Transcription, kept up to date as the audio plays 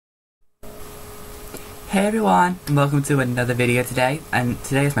Hey everyone, and welcome to another video today, and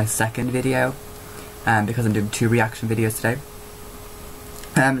today is my second video because I'm doing 2 reaction videos today.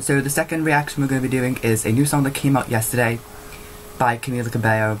 So the second reaction we're going to be doing is a new song that came out yesterday by Camila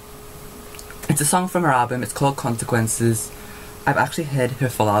Cabello. It's a song from her album, it's called Consequences. I've actually heard her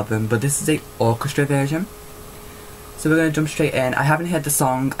full album, but this is a orchestra version. So we're going to jump straight in. I haven't heard the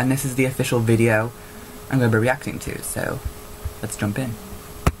song, and this is the official video I'm going to be reacting to, so let's jump in.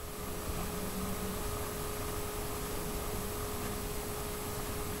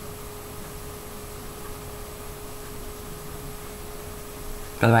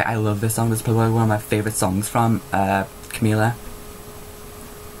 By the way, I love this song. This is probably one of my favourite songs from Camila.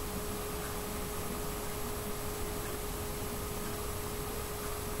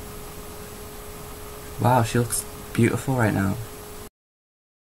 Wow, she looks beautiful right now.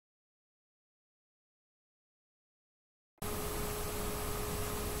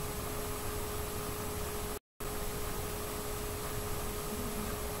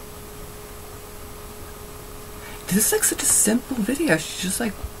 This is like such a simple video. She's just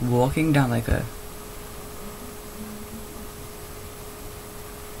like walking down like a...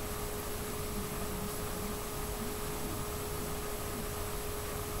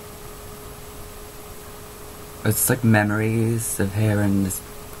 It's like memories of her and this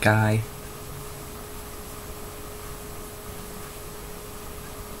guy.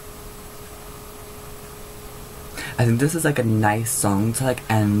 I think this is like a nice song to like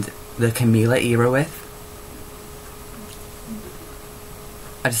end the Camila era with.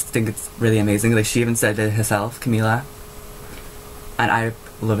 I just think it's really amazing. Like, she even said it herself, Camila. And I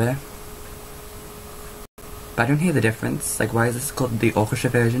love it. But I don't hear the difference. Like, why is this called the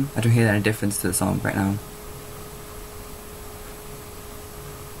orchestra version? I don't hear any difference to the song right now.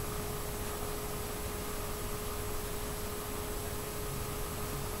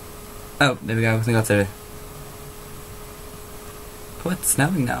 Oh, there we go. I think that's it. Oh, it's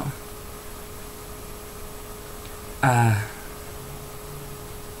snowing now.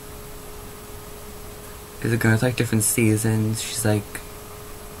 Is it going to like different seasons? She's like...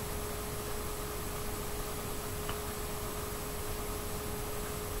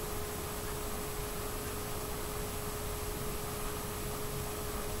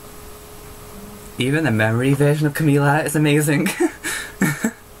 Even the memory version of Camila is amazing.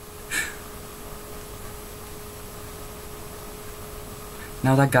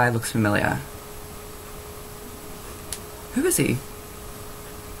 Now that guy looks familiar. Who is he?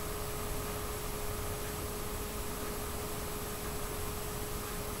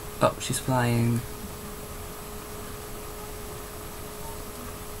 Oh, she's flying.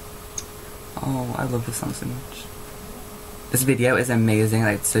 Oh, I love this song so much. This video is amazing,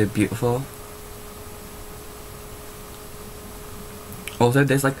 like, it's so beautiful. Also,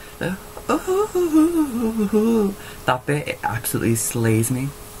 there's like the that bit, it absolutely slays me.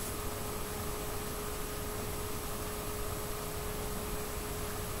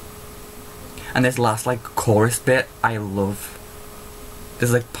 And this last like chorus bit, I love. This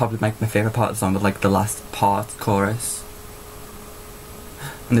is like probably my favourite part of the song, but like the last part chorus.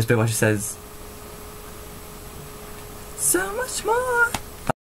 And this bit where she says, so much more.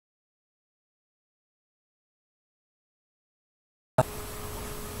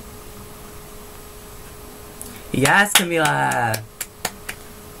 Yes, Camila!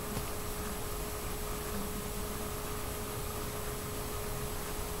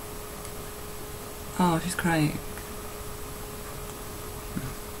 Oh, she's crying.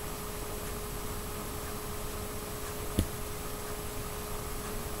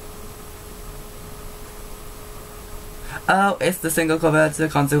 Oh, it's the single cover to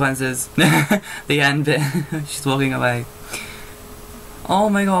Consequences. The end bit. She's walking away. Oh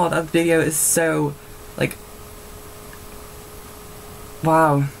my god, that video is so, like...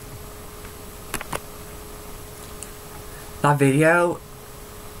 Wow. That video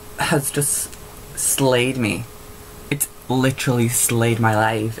has just slayed me. It's literally slayed my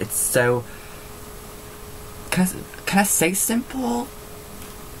life. It's so... Can I say simple?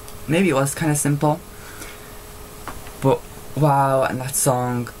 Maybe it was kind of simple. But wow, and that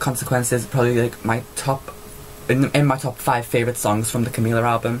song, Consequences, is probably like my top, in my top 5 favourite songs from the Camila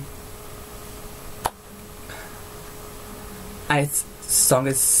album. And its song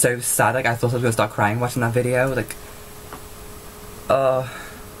is so sad, like I thought I was going to start crying watching that video, like,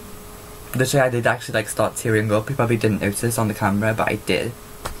 literally I did actually like start tearing up. You probably didn't notice on the camera, but I did.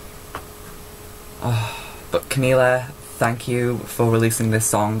 But Camila, thank you for releasing this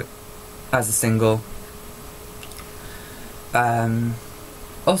song as a single.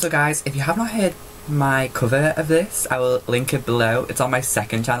 Also guys, if you have not heard my cover of this, I will link it below. It's on my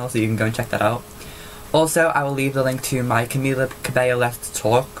second channel, so you can go and check that out. Also, I will leave the link to my Camila Cabello Let's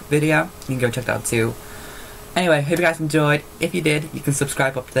Talk video. You can go check that out too. Anyway, hope you guys enjoyed. If you did, you can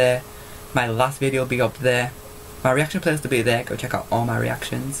subscribe up there. My last video will be up there. My reaction playlist will be there. Go check out all my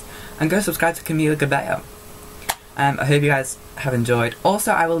reactions. And go subscribe to Camila Cabello. I hope you guys have enjoyed.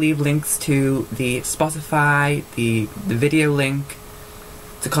 Also, I will leave links to the Spotify, the video link,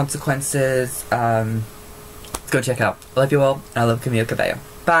 to Consequences. Go check it out. I love you all, and I love Camila Cabello.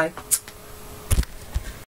 Bye!